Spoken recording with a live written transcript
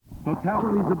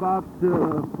Totality's about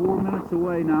 4 minutes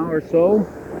away now or so.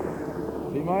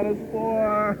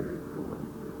 T-4.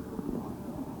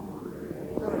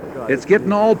 It's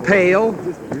getting all pale.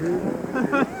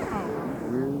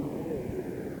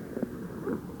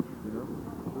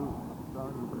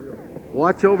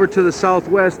 Watch over to the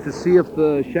southwest to see if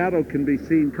the shadow can be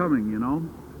seen coming, you know.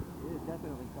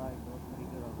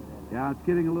 Yeah, it's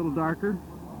getting a little darker.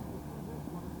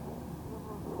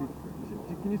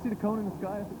 Can you see the cone in the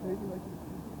sky? Is it crazy like this?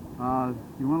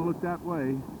 You want to look that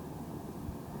way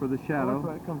for the shadow. Oh,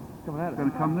 that's right. Coming at us. It's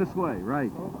going to come this way,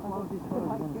 right.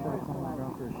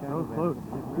 Close.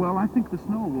 Well, I think the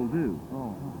snow will do.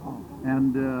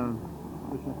 And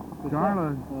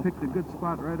Darla picked a good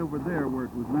spot right over there where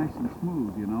it was nice and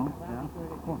smooth, you know. Yeah.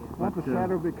 Won't the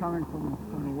shadow be coming from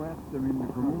the west? I mean,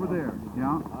 From over there,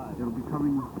 yeah. It'll be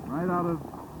coming right out of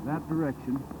that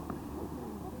direction.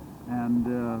 And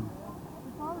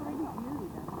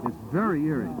it's very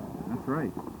eerie. That's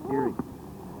right, eerie.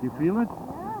 You feel it?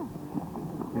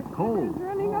 Yeah. It's cold. It's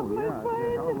running up my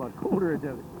spine. How about colder it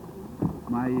does?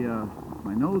 My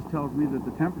nose tells me that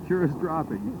the temperature is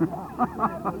dropping.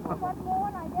 What's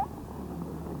going, I guess?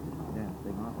 Yeah,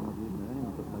 thing off and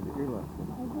anyone put my earlobes.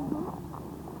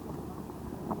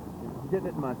 Getting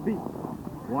it in my feet.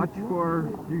 Watch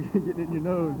for You getting it in your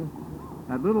nose.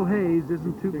 that little haze.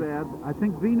 Isn't too bad. I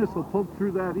think Venus will poke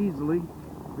through that easily.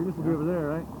 Venus will be over there,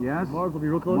 right? Yes. Mars will be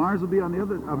real close. Mars will be on the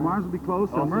other. Mars will be close,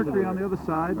 Oh, and so Mercury the- on the other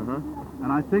side. Uh-huh.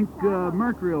 And I think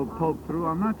Mercury will poke through.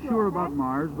 I'm not sure about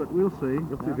Mars, but we'll see.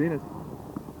 You'll see Venus.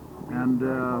 And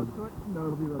No,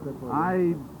 it'll be about that far.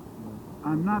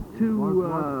 I'm not too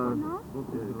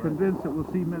convinced that we'll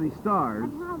see many stars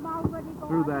And how about where they go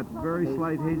through on that the very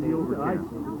slight hazy overcast.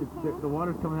 The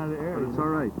water's coming out of the air. But it's all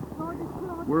right. road is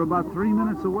closed. We're about 3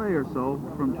 minutes away or so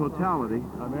from totality.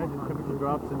 I imagine temperature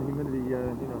drops and humidity, it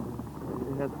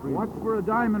has to freeze. Watch for a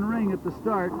diamond ring at the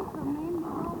start. The men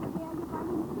go over there, look on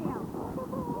himself.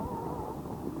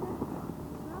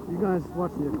 you guys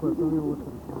watch the eclipse. I'm going to look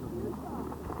for the shadow.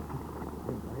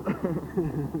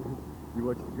 You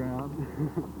watch the ground.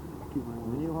 Keep my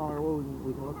When you holler, well,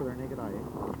 we can look with our naked eye.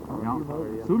 Yeah.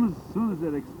 Soon as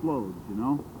it explodes, you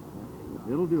know,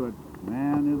 it'll do it.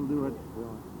 Man, it'll do it.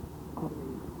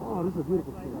 Oh, this is a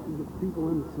beautiful shape. These are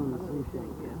people in the sun, the same shape.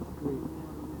 That's great.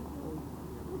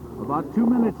 About 2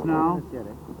 minutes now.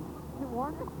 The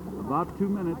water? About 2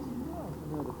 minutes.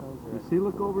 You see,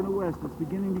 look over in the west. It's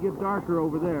beginning to get darker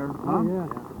over there. Huh? Oh, yeah.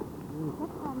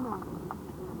 What's that now?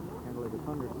 Kind of like a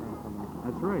thunderstorm coming.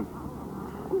 That's right.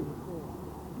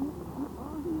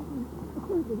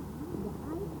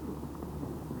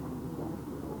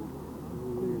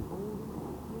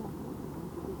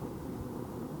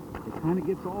 It kind of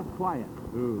gets all quiet.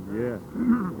 Ooh, yeah.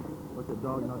 What's that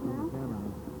dog knocking on the camera?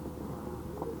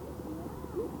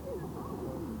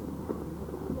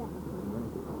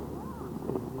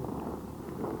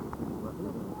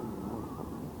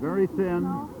 Very thin.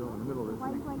 Still in the middle of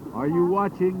this. Are you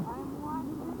watching? I'm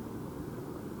watching.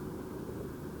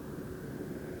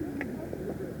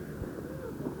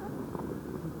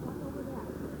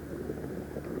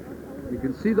 You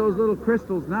can see those little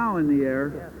crystals now in the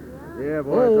air. Yeah,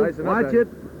 boy, Oh, it's icing up watch that- it.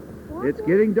 It's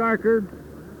getting darker.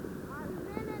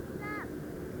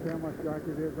 See how much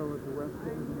darker it is over at the west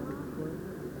end?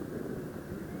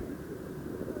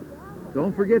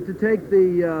 Don't forget to take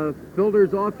the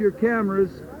filters off your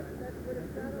cameras.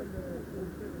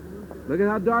 Look at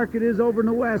how dark it is over in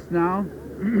the west now.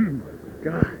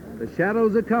 God, the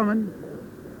shadows are coming.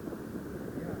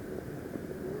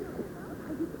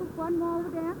 I just put one more over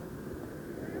there.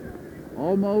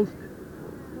 Almost.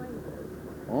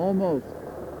 Almost.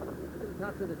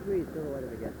 Tops of the trees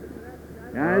silhouetted again.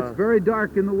 Yeah, it's very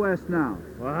dark in the west now.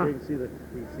 Wow. You can see the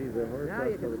horse Now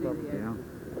you can see the edge. Yeah.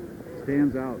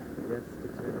 Stands out. Yes,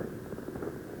 sticks right out.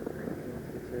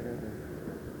 Sticks right out there.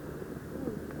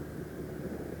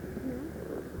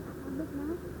 Look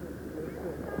now.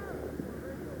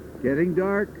 Getting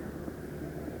dark.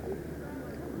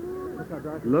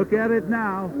 Look at it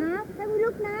now. Now? Can we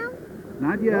look now?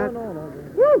 Not yet. No.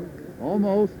 Woo!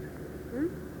 Almost.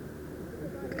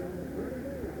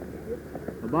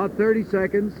 About 30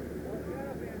 seconds.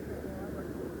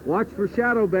 Watch for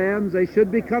shadow bands. They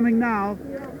should be coming now.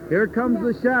 Here comes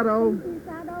the shadow. See the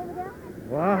shadow over there?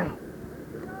 Wow.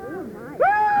 Oh,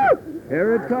 nice.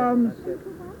 Here it comes.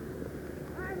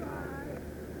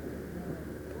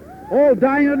 Oh,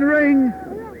 diamond ring.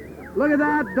 Look at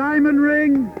that, diamond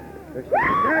ring. There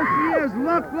she is.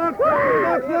 Look. Look.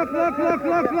 Oh,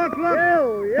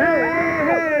 yeah.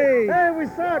 Hey. Hey, we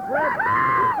saw it, Fred. We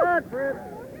saw it, Fred.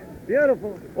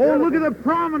 Beautiful. Oh, look at the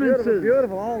prominences.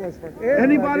 Beautiful. All this.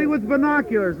 Anybody with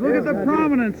binoculars, look at the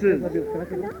prominences.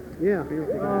 Yeah.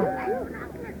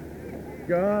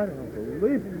 God,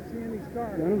 unbelievable.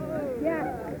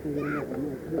 Yeah.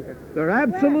 They're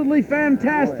absolutely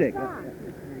fantastic.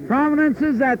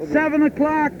 Prominences at 7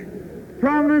 o'clock.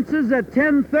 Prominences at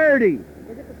 10:30.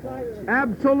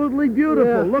 Absolutely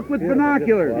beautiful. Yeah. Look with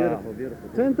binoculars. Beautiful, beautiful.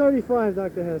 10:35,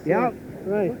 Dr. Hess. Yep.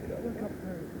 Right.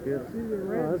 Beautiful.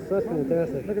 Oh, that's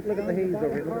fantastic. Look at the haze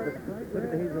over here. Look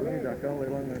at the haze over here, Doctor, all the way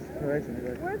along this horizon.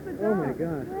 Where's the Oh dog? my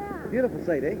God. Beautiful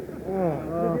sight, eh?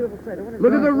 Oh. Beautiful sight. I wanna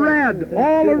Look at the red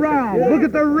all around. Look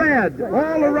at the red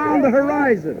all around the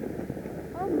horizon.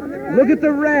 Look at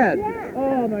the red.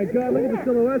 Oh my God, look at the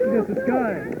silhouettes against the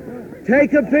sky.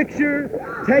 Take a picture.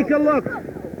 Take a look.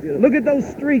 Look at those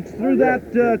streaks through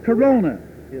that corona.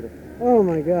 Oh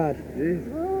my God.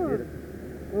 Beautiful.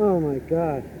 Oh my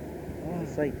God. Oh,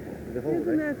 sight. Behold,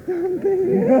 Isn't right? that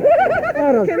something?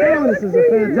 Oh, those prominences are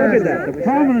fantastic. Look at that. The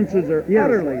prominences are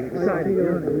utterly I exciting. can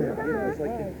learn from that. It's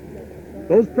like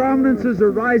Those prominences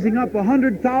are rising up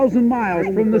 100,000 miles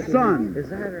from the sun. Is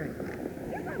that right?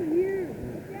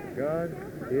 God,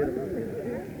 beautiful.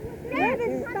 Where's the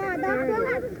star?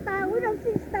 There's a star. We don't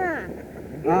see star.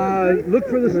 Look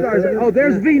for the stars. Oh,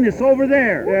 there's Venus over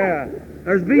there. Yeah.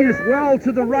 There's Venus well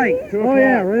to the right. Oh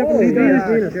yeah, right up in See the sky.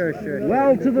 Venus? Sure.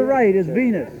 Well to the right is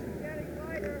Venus.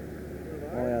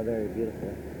 Oh yeah, very beautiful.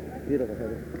 Beautiful,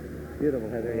 Heather. Beautiful,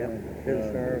 Heather, yeah. There's a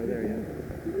star over there, yeah.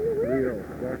 Real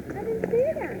dark. I didn't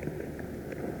see that.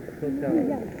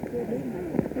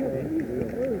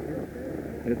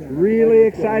 It's really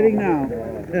exciting now.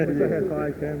 I had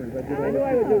 5 cameras. I knew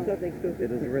I would do something stupid. It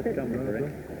was worth coming for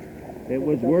it. It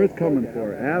was worth coming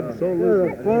for. Absolutely. Well,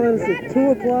 the prominence at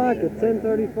 2 o'clock, at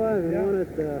 10:35, and one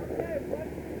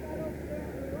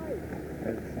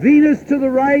at Venus to the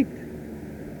right.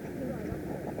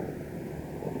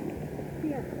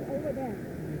 Yeah, over there.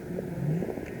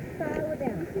 Star over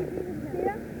there.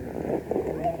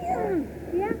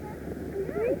 Yeah?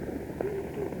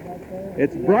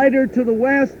 It's brighter to the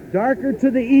west, darker to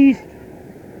the east.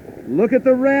 Look at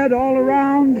the red all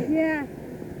around. Yeah.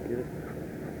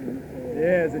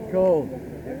 Yeah, is it cold?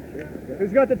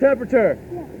 Who's got the temperature?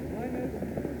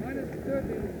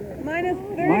 Minus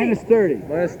 30. Minus 30.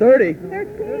 Minus 30.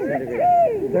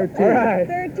 13. 13. All right.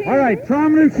 13. All right,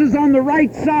 prominences on the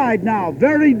right side now.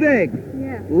 Very big.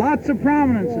 Yeah. Lots of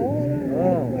prominences.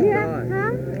 Oh, Yeah, God.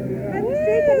 huh? Can you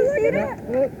see that?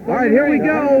 All right, here we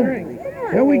go.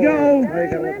 Here we go. Oh, you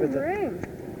gotta look at the,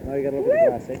 oh, you gotta look at the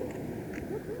glass, eh?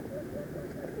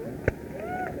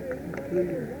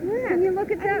 Can you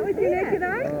look at that with your naked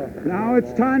eye? Now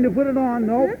it's time to put it on.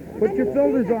 Nope. Put your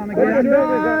filters on again.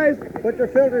 Guys, put your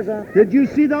filters on. Did you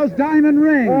see those diamond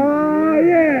rings? Oh,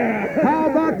 yeah. How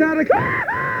about that? Look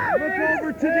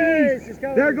over to the east.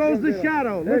 There goes the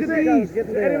shadow. Look at the east.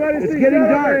 Anybody It's see getting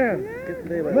that? dark.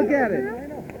 Look at it.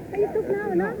 Are you took now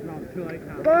or not?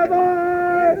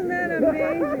 Bye-bye. Isn't that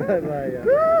amazing? Bye-bye, yeah.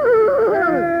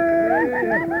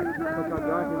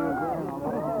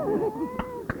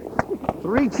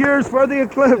 3 cheers for the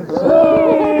eclipse.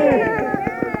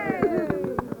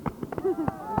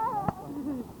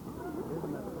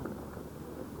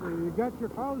 You got your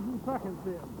 1,000 seconds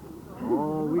in.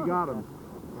 Oh, we got him.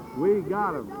 We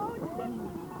got him.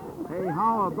 Hey,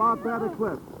 how about that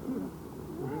eclipse?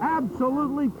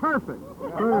 Absolutely perfect.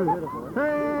 Hey,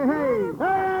 hey,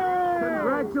 hey!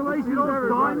 Congratulations,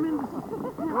 everybody.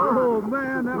 Oh,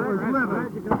 man, that was living.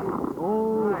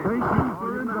 Oh, thank you for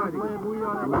inviting us. We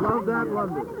love that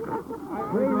Lundar.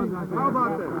 How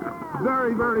about this?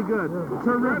 Very, very good.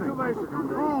 Terrific.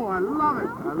 Oh, I love it.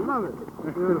 I love it.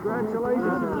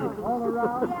 Congratulations. All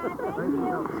around.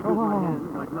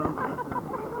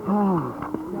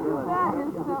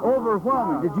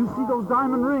 Overwhelming. Did you see those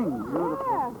diamond rings?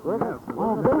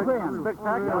 Oh, both ends.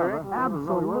 Spectacular, eh?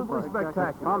 Absolutely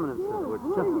spectacular. Prominences were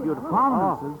just beautiful.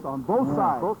 Prominences on both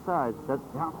sides. Both sides. That's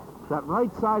That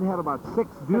right side had about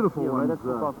 6 beautiful right ones. up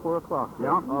to about 4 o'clock.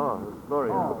 Yeah. Oh, it was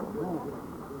glorious.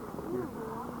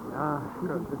 Of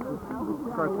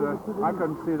course, I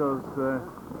couldn't see those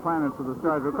planets or the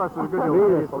stars. Of course, there's a good Venus,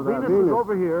 deal of space for that. Venus is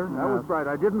over here. That was bright.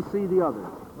 I didn't see the others.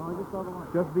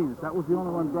 Just Venus. That was the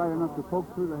only one bright enough to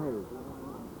poke through the haze.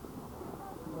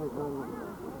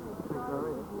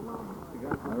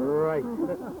 All right.